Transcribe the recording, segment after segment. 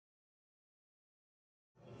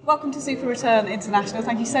Welcome to Super Return International.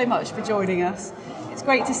 Thank you so much for joining us. It's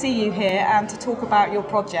great to see you here and to talk about your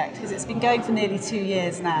project because it's been going for nearly 2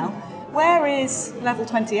 years now. Where is Level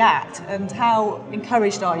 20 at and how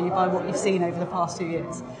encouraged are you by what you've seen over the past 2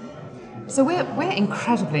 years? So we're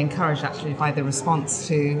incredibly encouraged actually by the response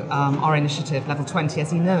to our initiative Level 20.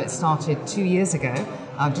 As you know, it started 2 years ago,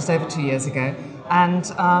 just over 2 years ago, and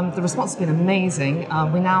the response has been amazing.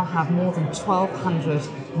 We now have more than 1,200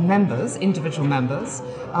 members, individual members,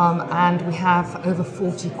 and we have over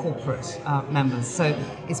 40 corporate members. So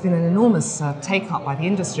it's been an enormous take-up by the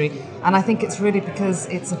industry, and I think it's really because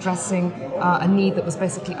it's addressing a need that was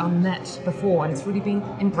basically unmet before, and it's really been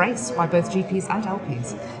embraced by both GPs and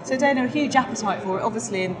LPs. So Dana, a huge appetite for it,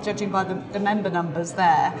 obviously, and judging by the member numbers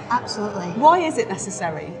there. Absolutely. Why is it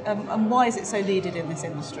necessary and why is it so needed in this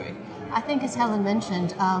industry? I think, as Helen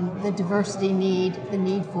mentioned, the diversity need, the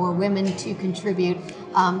need for women to contribute.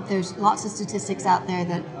 There's lots of statistics out there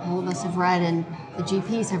that all of us have read and the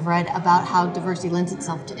GPs have read about how diversity lends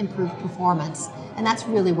itself to improved performance. And that's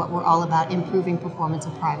really what we're all about, improving performance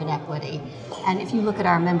of private equity. And if you look at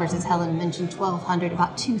our members, as Helen mentioned, 1,200,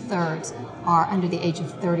 about 2/3 are under the age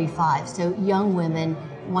of 35. So young women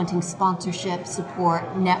wanting sponsorship, support,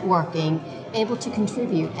 networking, able to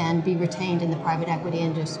contribute and be retained in the private equity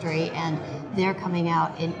industry, and they're coming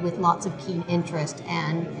out with lots of keen interest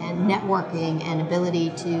and networking and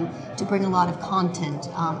ability to bring a lot of content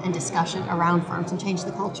and discussion around firms and change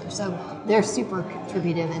the culture. So they're super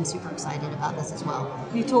contributive and super excited about this as well.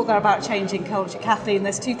 You talk there about changing culture, Kathleen.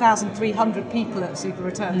 There's 2,300 people at Super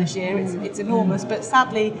Return this year. It's enormous, but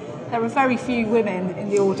sadly there are very few women in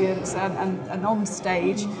the audience and on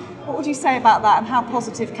stage. What would you say about that, and how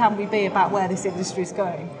positive can we be about where this industry is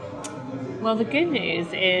going? Well, the good news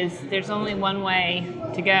is there's only one way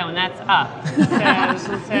to go, and that's up.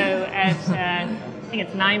 So at I think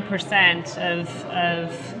it's 9%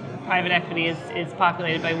 of private equity is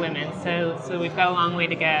populated by women. So we've got a long way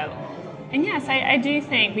to go. And yes, I do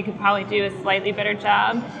think we could probably do a slightly better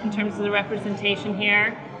job in terms of the representation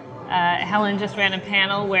here. Helen just ran a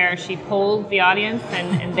panel where she polled the audience,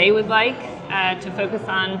 and they would like to focus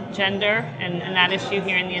on gender and that issue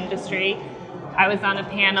here in the industry. I was on a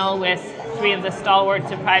panel with 3 of the stalwarts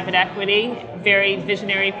of private equity, very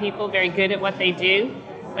visionary people, very good at what they do.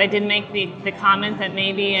 But I did make the comment that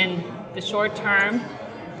maybe in the short term,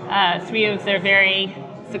 3 of their very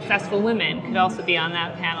successful women could also be on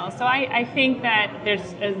that panel. So I think that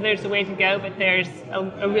there's a way to go, but there's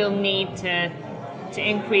a real need to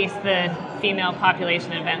increase the female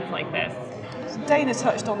population at events like this. Dana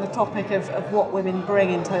touched on the topic of what women bring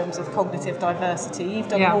in terms of cognitive diversity. You've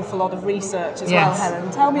done an awful lot of research as well, Helen.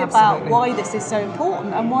 Tell me about why this is so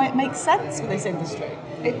important and why it makes sense for this industry.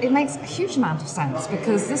 It makes a huge amount of sense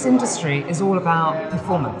because this industry is all about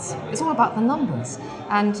performance. It's all about the numbers.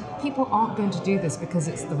 And people aren't going to do this because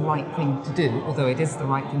it's the right thing to do, although it is the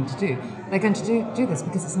right thing to do. They're going to do this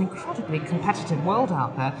because it's an incredibly competitive world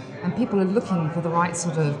out there, and people are looking for the right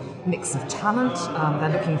sort of mix of talent. They're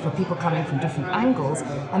looking for people coming from different angles,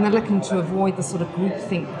 and they're looking to avoid the sort of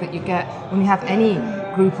groupthink that you get when you have any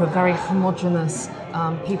group of very homogenous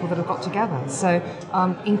people that have got together. So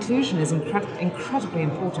inclusion is incredibly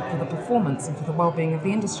important for the performance and for the well-being of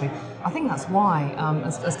the industry. I think that's why,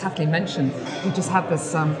 as Kathleen mentioned, we just had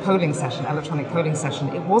this polling session, electronic polling session.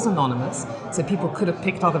 It was anonymous, so people could have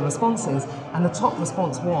picked other responses, and the top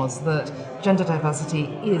response was that gender diversity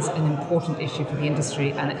is an important issue for the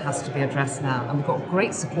industry and it has to be addressed now. And we've got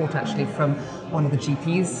great support actually from one of the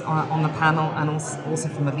GPs on the panel and also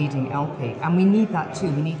from a leading LP. And we need that too.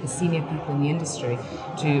 We need the senior people in the industry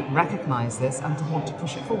to recognise this and to want to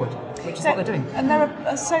push it forward, which is what they're doing. And there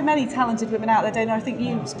are so many talented women out there, Dana. I think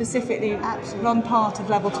you specifically run part of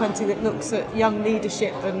Level 20 that looks at young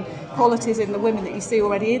leadership and qualities in the women that you see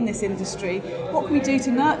already in this industry. What can we do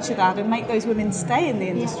to nurture that and make those women stay in the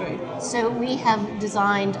industry? So we have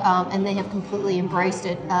designed, and they have completely embraced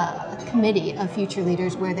it, a committee of future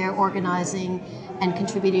leaders where they're organizing and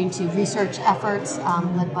contributing to research efforts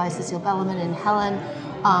led by Cecile Bellarmine and Helen,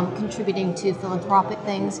 contributing to philanthropic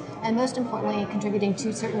things, and most importantly, contributing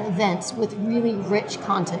to certain events with really rich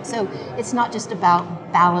content. So it's not just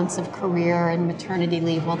about balance of career and maternity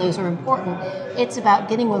leave, while those are important. It's about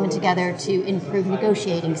getting women together to improve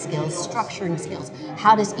negotiating skills, structuring skills.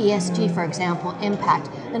 How does ESG, for example, impact?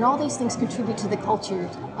 And all these things contribute to the culture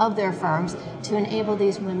of their firms to enable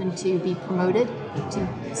these women to be promoted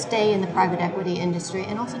to stay in the private equity industry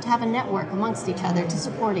and also to have a network amongst each other to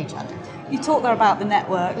support each other. You talked there about the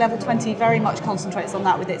network. Level 20 very much concentrates on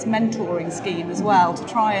that with its mentoring scheme as well, to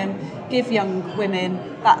try and give young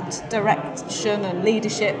women that direction and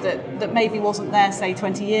leadership that maybe wasn't there, say,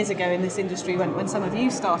 20 years ago in this industry when some of you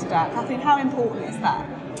started out. Kathleen, how important is that?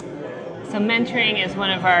 So mentoring is one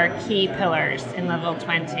of our key pillars in Level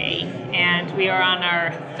 20, and we are on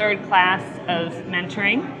our third class of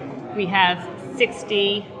mentoring. We have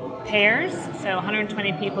 60 pairs, so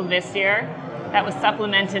 120 people this year. That was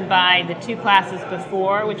supplemented by the 2 classes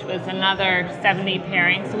before, which was another 70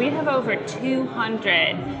 pairings. So we have over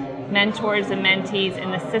 200 mentors and mentees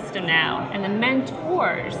in the system now. And the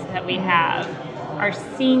mentors that we have are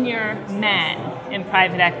senior men in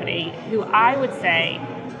private equity who I would say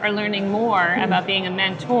are learning more about being a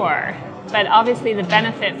mentor. But obviously the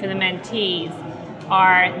benefit for the mentees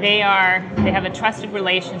are they have a trusted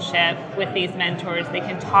relationship with these mentors. They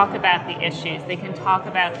can talk about the issues. They can talk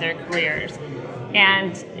about their careers.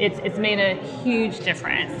 And it's made a huge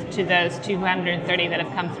difference to those 230 that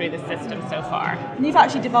have come through the system so far. And you've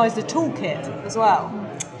actually devised a toolkit as well.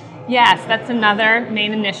 Yes, that's another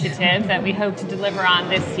main initiative that we hope to deliver on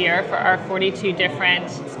this year for our 42 different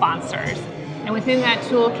sponsors. And within that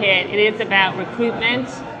toolkit, it is about recruitment,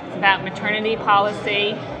 it's about maternity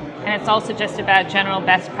policy, and it's also just about general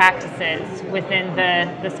best practices within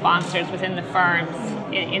the sponsors, within the firms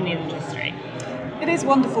in the industry. It is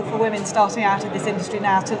wonderful for women starting out in this industry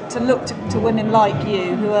now to look to women like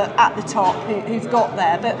you who are at the top, who've got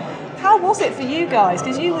there. But how was it for you guys?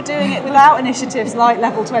 Because you were doing it without initiatives like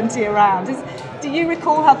Level 20 around. Do you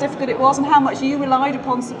recall how difficult it was and how much you relied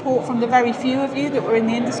upon support from the very few of you that were in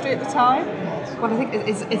the industry at the time? Well, I think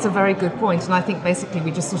it's a very good point, and I think basically we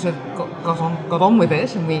just sort of got on with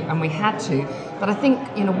it, and we had to. But I think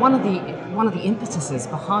one of the impetuses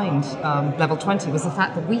behind Level 20 was the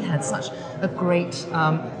fact that we had such a great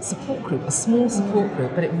support group, a small support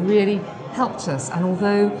group, but it really helped us. And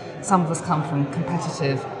although some of us come from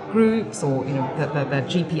competitive groups or the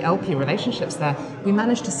GP-LP relationships there, we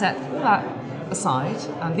managed to set all that aside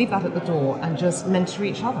and leave that at the door and just mentor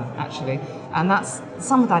each other, actually. And that's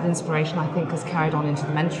some of that inspiration, I think, has carried on into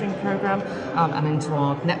the mentoring program and into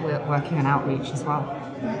our networking and outreach as well.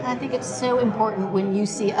 I think it's so important when you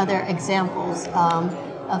see other examples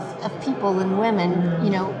of people and women,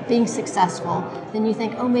 being successful, then you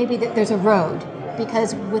think, oh, maybe there's a road.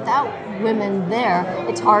 Because without women there,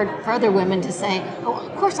 it's hard for other women to say, oh,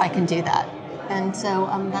 of course I can do that. And so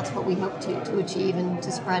that's what we hope to achieve and to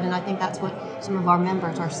spread. And I think that's what some of our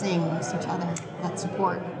members are seeing amongst each other, that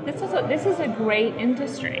support. This is a great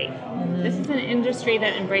industry. Mm-hmm. This is an industry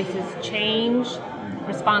that embraces change,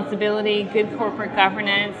 responsibility, good corporate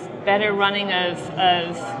governance, better running of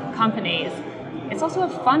companies. It's also a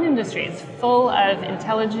fun industry. It's full of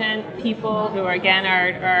intelligent people who are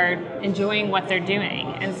enjoying what they're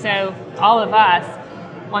doing. And so all of us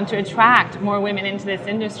want to attract more women into this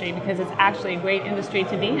industry because it's actually a great industry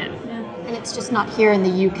to be in. Yeah. And it's just not here in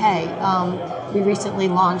the UK. We recently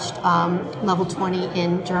launched Level 20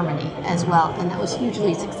 in Germany as well, and that was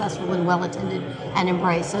hugely successful and well attended and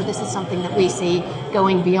embraced. So this is something that we see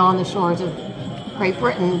going beyond the shores of Great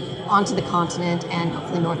Britain onto the continent and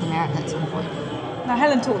hopefully North America at some point. Now,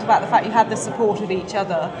 Helen talked about the fact you had the support of each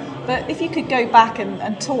other, but if you could go back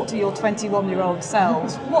and talk to your 21-year-old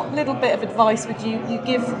selves, what little bit of advice would you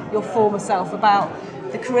give your former self about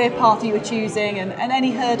the career path you were choosing and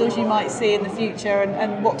any hurdles you might see in the future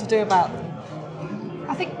and what to do about them?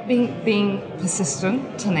 I think being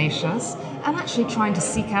persistent, tenacious, and actually trying to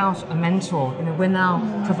seek out a mentor. We're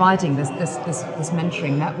now providing this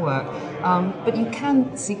mentoring network, but you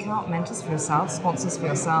can seek out mentors for yourselves, sponsors for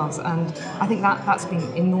yourselves, and I think that's been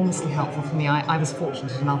enormously helpful for me. I was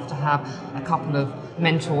fortunate enough to have a couple of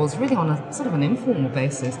mentors, really on a sort of an informal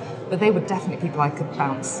basis, but they were definitely people I could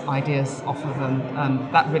bounce ideas off of, and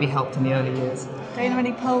that really helped in the early years. Dana,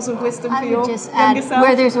 any pearls of wisdom for your younger self? I would just add,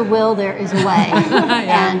 where there's a will, there is a way.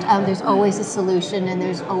 Yeah. And there's always a solution, and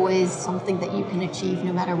there's always something that you can achieve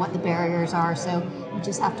no matter what the barriers are. So you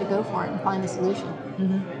just have to go for it and find the solution.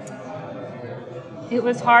 Mm-hmm. It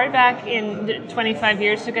was hard back in 25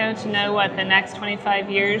 years ago to know what the next 25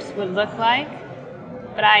 years would look like.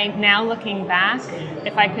 But now looking back,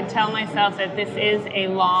 if I could tell myself that this is a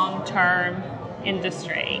long-term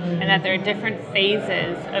industry and that there are different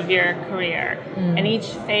phases of your career and each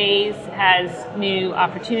phase has new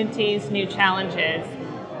opportunities, new challenges,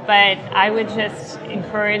 but I would just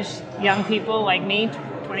encourage young people like me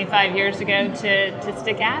 25 years ago to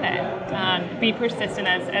stick at it, be persistent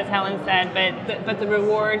as Helen said, but the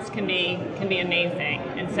rewards can be amazing,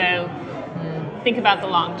 and so think about the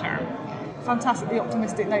long term. If fantastically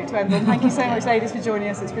optimistic note to end on. Thank you so much, ladies, for joining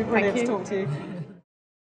us. It's been brilliant to talk to you.